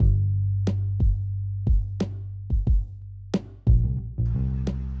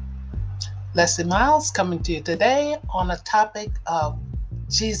Leslie Miles coming to you today on a topic of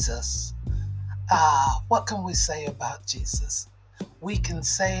Jesus. What can we say about Jesus? We can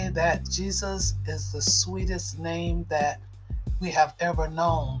say that Jesus is the sweetest name that we have ever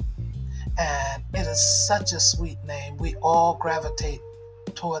known. And it is such a sweet name. We all gravitate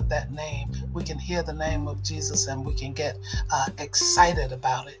toward that name. We can hear the name of Jesus and we can get excited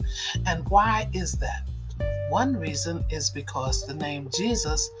about it. And why is that? One reason is because the name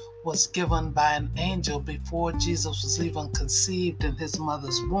Jesus was given by an angel before Jesus was even conceived in his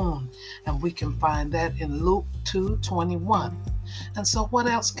mother's womb. And we can find that in Luke 2:21. And so, what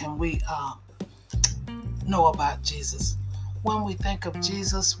else can we know about Jesus? When we think of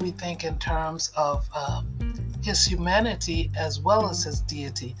Jesus, we think in terms of his humanity as well as his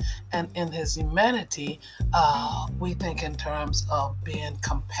deity. And in his humanity, we think in terms of being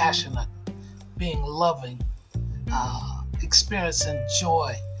compassionate, being loving, experiencing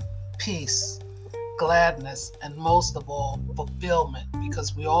joy, peace, gladness, and most of all, fulfillment,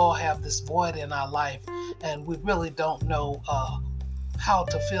 because we all have this void in our life and we really don't know how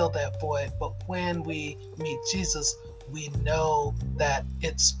to fill that void. But when we meet Jesus, we know that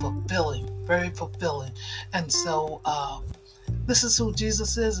it's fulfilling, very fulfilling. And so, this is who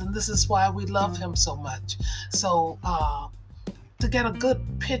Jesus is, and this is why we love him so much. So, to get a good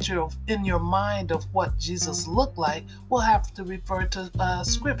picture of in your mind of what Jesus looked like, we'll have to refer to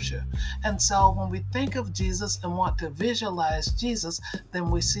scripture. And so when we think of Jesus and want to visualize Jesus,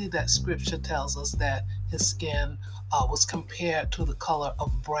 then we see that scripture tells us that his skin was compared to the color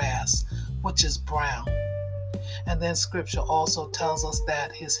of brass, which is brown. And then scripture also tells us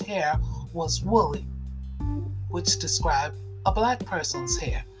that his hair was woolly, which described a black person's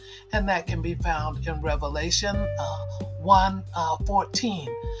hair. And that can be found in Revelation 1:14.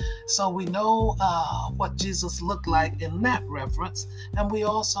 So we know what Jesus looked like in that reference. And we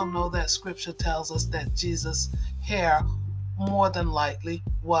also know that scripture tells us that Jesus' hair more than likely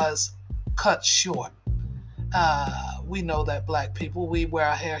was cut short. We know that black people, we wear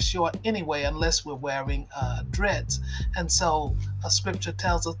our hair short anyway, unless we're wearing dreads. And so scripture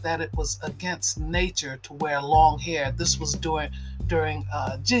tells us that it was against nature to wear long hair. This was during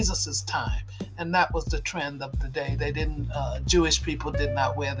Jesus's time, and that was the trend of the day. They didn't. Jewish people did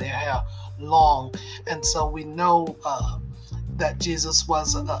not wear their hair long, and so we know that Jesus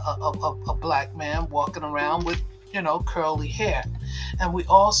was a black man walking around with curly hair. And we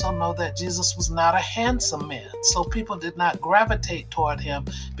also know that Jesus was not a handsome man. So people did not gravitate toward him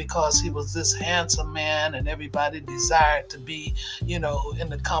because he was this handsome man and everybody desired to be, in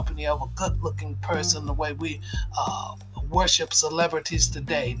the company of a good looking person the way we worship celebrities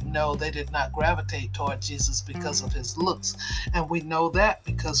today. No, they did not gravitate toward Jesus because of his looks. And we know that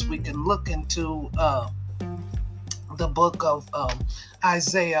because we can look into the book of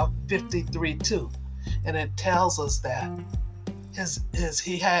Isaiah 53:2. And it tells us that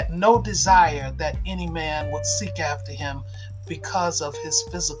he had no desire that any man would seek after him because of his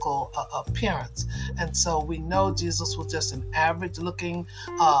physical appearance. And so we know Jesus was just an average looking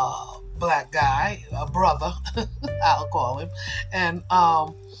black guy, a brother, I'll call him. And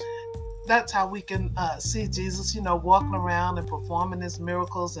that's how we can see Jesus, walking around and performing his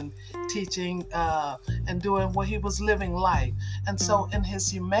miracles and teaching and doing what he was living life. And so in his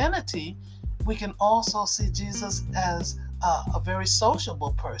humanity, we can also see Jesus as a very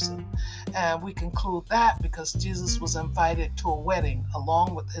sociable person. And we conclude that because Jesus was invited to a wedding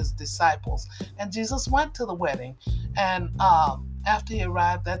along with his disciples. And Jesus went to the wedding. And after he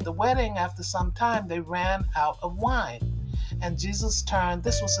arrived at the wedding, after some time, they ran out of wine. And Jesus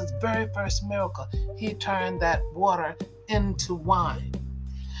this was his very first miracle. He turned that water into wine.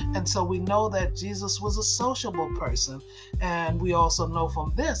 And so we know that Jesus was a sociable person. And we also know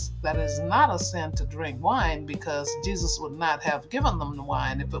from this that it is not a sin to drink wine, because Jesus would not have given them the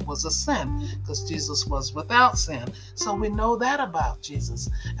wine if it was a sin, because Jesus was without sin. So we know that about Jesus.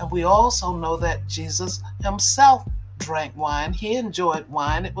 And we also know that Jesus himself drank wine. He enjoyed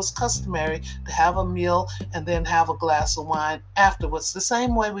wine. It was customary to have a meal and then have a glass of wine afterwards, the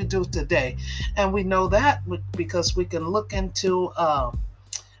same way we do today. And we know that because we can look into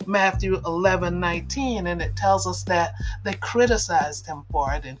Matthew 11:19, and it tells us that they criticized him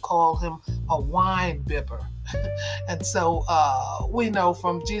for it and called him a wine bibber. And so we know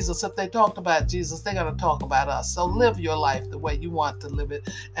from Jesus, if they talked about Jesus, they're going to talk about us. So live your life the way you want to live it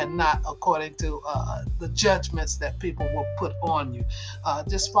and not according to the judgments that people will put on you.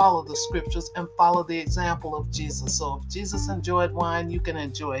 Just follow the scriptures and follow the example of Jesus. So if Jesus enjoyed wine, you can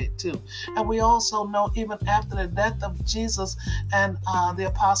enjoy it too. And we also know even after the death of Jesus and the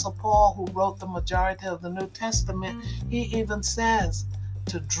Apostle Paul, who wrote the majority of the New Testament, he even says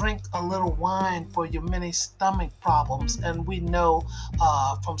to drink a little wine for your many stomach problems. And we know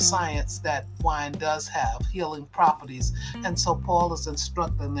from science that wine does have healing properties. And so Paul is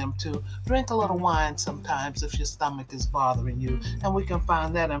instructing them to drink a little wine sometimes if your stomach is bothering you. And we can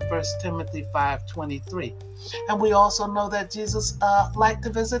find that in 1 Timothy 5:23. And we also know that Jesus liked to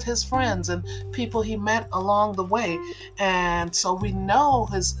visit his friends and people he met along the way. And so we know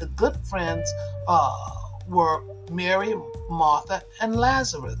his good friends were Mary, Martha, and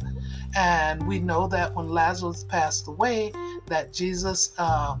Lazarus. And we know that when Lazarus passed away, that Jesus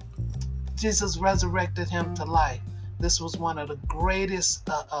resurrected him to life. This was one of the greatest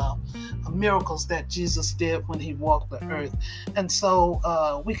miracles that Jesus did when he walked the earth. And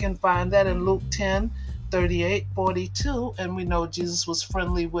so we can find that in Luke 10:38-42, and we know Jesus was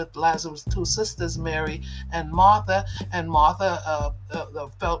friendly with Lazarus' two sisters, Mary and Martha. And Martha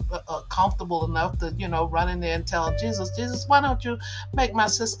felt comfortable enough to, run in there and tell Jesus, why don't you make my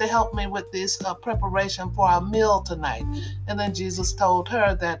sister help me with this preparation for our meal tonight? And then Jesus told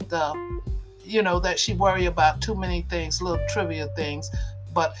her that, that she worry about too many things, little trivia things.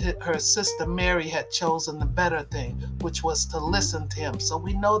 But her sister Mary had chosen the better thing, which was to listen to him. So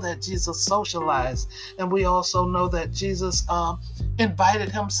we know that Jesus socialized, and we also know that Jesus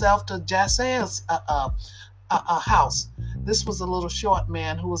invited himself to Jairus' house. This was a little short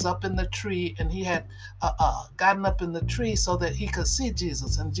man who was up in the tree, and he had gotten up in the tree so that he could see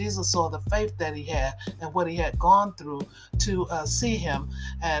Jesus. And Jesus saw the faith that he had and what he had gone through to see him.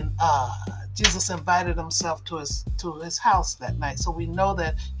 And Jesus invited himself to his house that night. So we know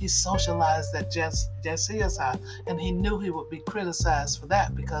that he socialized at Jairus' house, and he knew he would be criticized for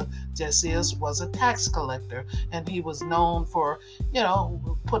that because Jairus was a tax collector, and he was known for,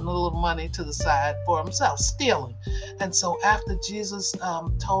 putting a little money to the side for himself, stealing. And so after Jesus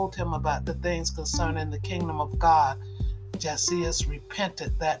told him about the things concerning the kingdom of God, Jairus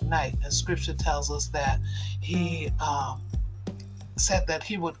repented that night. And scripture tells us that he said that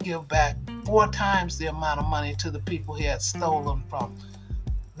he would give back 4 times the amount of money to the people he had stolen from.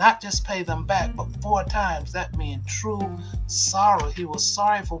 Not just pay them back, but 4 times. That means true sorrow. He was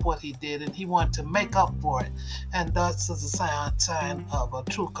sorry for what he did, and he wanted to make up for it. And that's a sign of a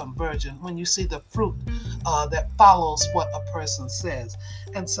true conversion, when you see the fruit that follows what a person says.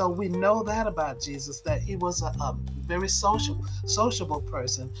 And so we know that about Jesus, that he was a very sociable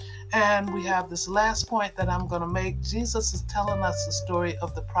person. And we have this last point that I'm going to make. Jesus is telling us the story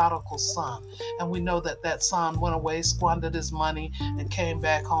of the prodigal son. And we know that son went away, squandered his money, and came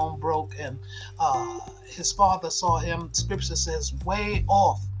back home broke. And his father saw him, scripture says, way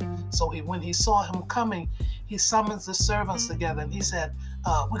off. So when he saw him coming, he summons the servants together, and he said,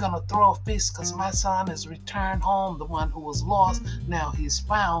 we're going to throw a feast because my son is returned home, the one who was lost. Now he's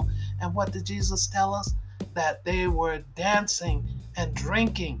found. And what did Jesus tell us? That they were dancing and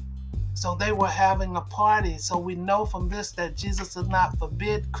drinking. So they were having a party. So we know from this that Jesus does not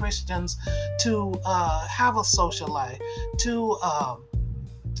forbid Christians to have a social life, to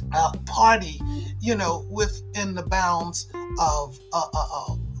party, within the bounds of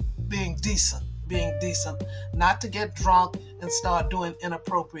being decent, not to get drunk and start doing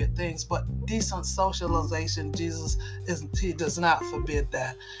inappropriate things, but decent socialization. He does not forbid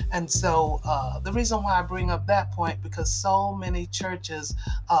that. And so the reason why I bring up that point, because so many churches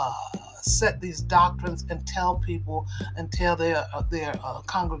set these doctrines and tell people and tell their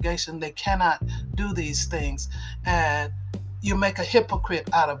congregation they cannot do these things, and you make a hypocrite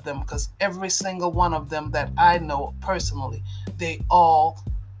out of them, because every single one of them that I know personally, they all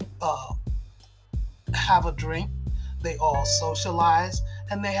have a drink, they all socialize,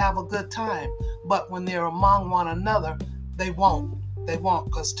 and they have a good time. But when they're among one another, they won't,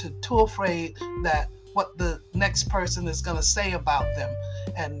 because too afraid that what the next person is going to say about them,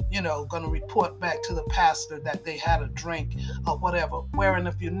 and going to report back to the pastor that they had a drink or whatever. Wherein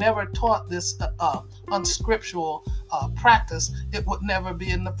if you never taught this unscriptural practice, it would never be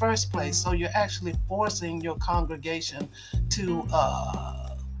in the first place. So you're actually forcing your congregation to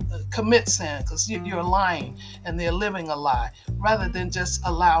commit sin, because you're lying and they're living a lie, rather than just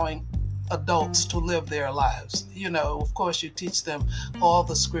allowing adults to live their lives. Of course, you teach them all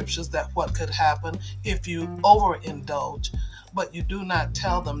the scriptures that what could happen if you overindulge, but you do not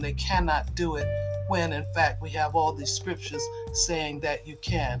tell them they cannot do it, when in fact we have all these scriptures saying that you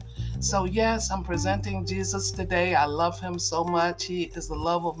can. So yes, I'm presenting Jesus today. I love him so much. He is the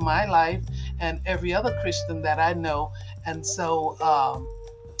love of my life and every other Christian that I know. And so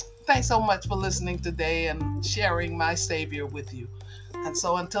thanks so much for listening today and sharing my Savior with you. And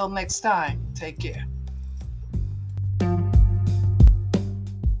so until next time, take care.